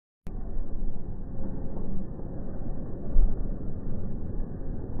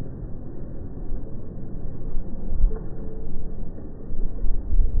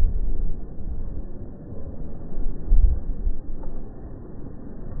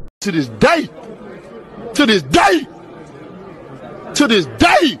To this day, to this day, to this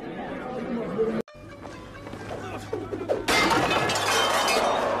day.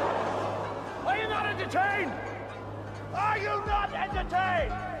 Are you not entertained? Are you not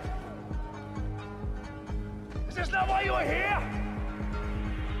entertained? Is this not why you are here?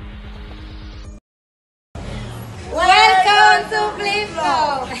 Welcome to Flip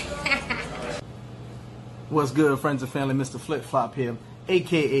Flop. What's good, friends and family? Mr. Flip Flop here,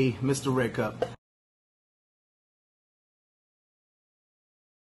 aka Mr. Red Cup.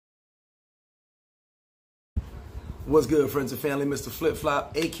 What's good, friends and family? Mr. Flip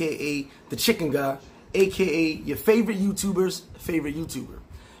Flop, aka the Chicken Guy, aka your favorite YouTuber's favorite YouTuber.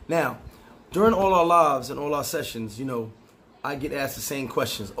 Now, during all our lives and all our sessions, you know, I get asked the same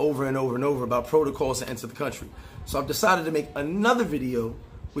questions over and over and over about protocols to enter the country. So I've decided to make another video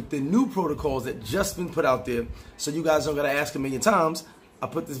with the new protocols that just been put out there, so you guys don't gotta ask a million times. I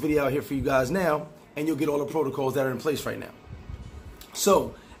put this video out here for you guys now, and you'll get all the protocols that are in place right now.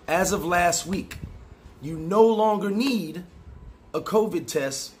 So, as of last week, you no longer need a COVID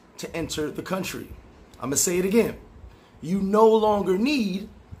test to enter the country. I'm gonna say it again. You no longer need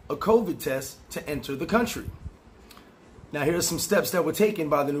a COVID test to enter the country. Now, here are some steps that were taken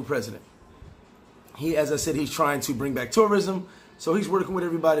by the new president. He, as I said, he's trying to bring back tourism. So he's working with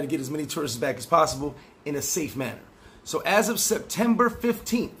everybody to get as many tourists back as possible in a safe manner. So as of September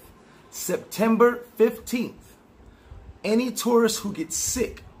 15th, any tourist who gets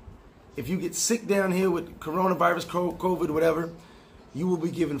sick, if you get sick down here with coronavirus, COVID, whatever, you will be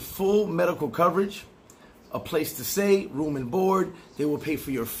given full medical coverage, a place to stay, room and board. They will pay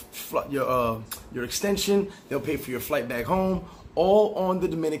for your extension. They'll pay for your flight back home, all on the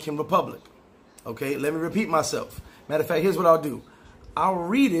Dominican Republic. Okay, let me repeat myself. Matter of fact, here's what I'll do. I'll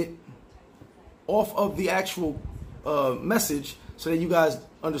read it off of the actual message so that you guys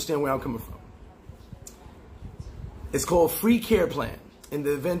understand where I'm coming from. It's called Free Care Plan in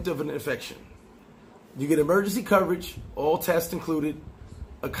the event of an infection. You get emergency coverage, all tests included,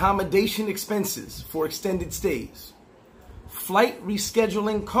 accommodation expenses for extended stays, flight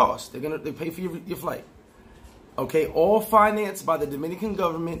rescheduling costs. They pay for your flight. Okay, all financed by the Dominican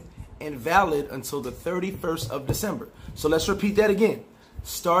government and valid until the 31st of December. So let's repeat that again.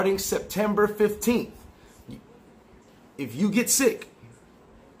 Starting September 15th, if you get sick,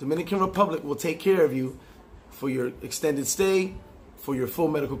 Dominican Republic will take care of you for your extended stay, for your full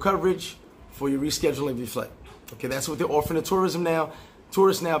medical coverage, for your rescheduling of your flight. Okay, that's what they're offering to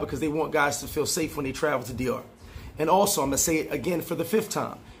tourists now, because they want guys to feel safe when they travel to DR. And also, I'm gonna say it again for the 5th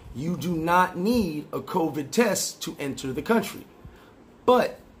time, you do not need a COVID test to enter the country.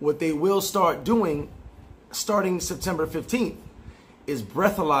 But what they will start doing, starting September 15th, is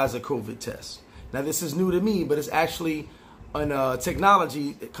breathalyzer COVID tests. Now, this is new to me, but it's actually a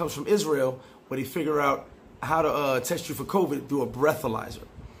technology that comes from Israel, where they figure out how to test you for COVID through a breathalyzer.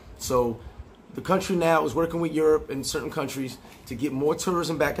 So the country now is working with Europe and certain countries to get more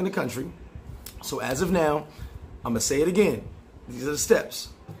tourism back in the country. So as of now, I'm going to say it again. These are the steps.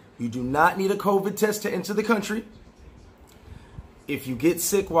 You do not need a COVID test to enter the country. If you get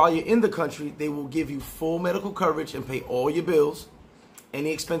sick while you're in the country, they will give you full medical coverage and pay all your bills.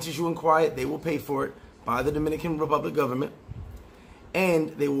 Any expenses you inquire, they will pay for it by the Dominican Republic government. And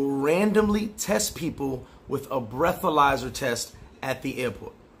they will randomly test people with a breathalyzer test at the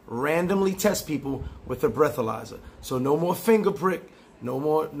airport. Randomly test people with a breathalyzer. So no more finger prick, no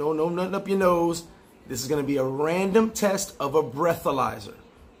nothing up your nose. This is going to be a random test of a breathalyzer.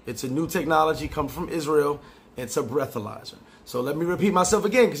 It's a new technology, comes from Israel. It's a breathalyzer. So let me repeat myself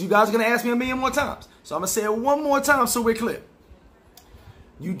again, because you guys are going to ask me a million more times. So I'm going to say it one more time so we're clear.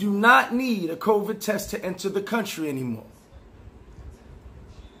 You do not need a COVID test to enter the country anymore.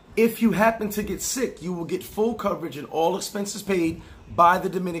 If you happen to get sick, you will get full coverage and all expenses paid by the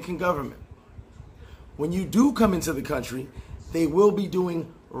Dominican government. When you do come into the country, they will be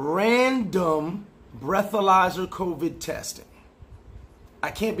doing random breathalyzer COVID testing.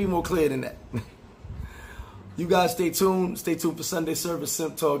 I can't be more clear than that. You guys stay tuned. Stay tuned for Sunday service,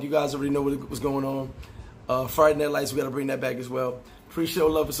 Simp Talk. You guys already know what's going on. Friday Night Lights, we got to bring that back as well. Appreciate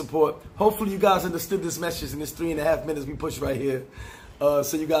love and support. Hopefully you guys understood this message in this 3.5 minutes we push right here.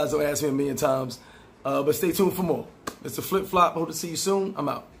 So you guys don't ask me a million times. But stay tuned for more. It's a Flip Flop. Hope to see you soon. I'm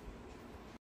out.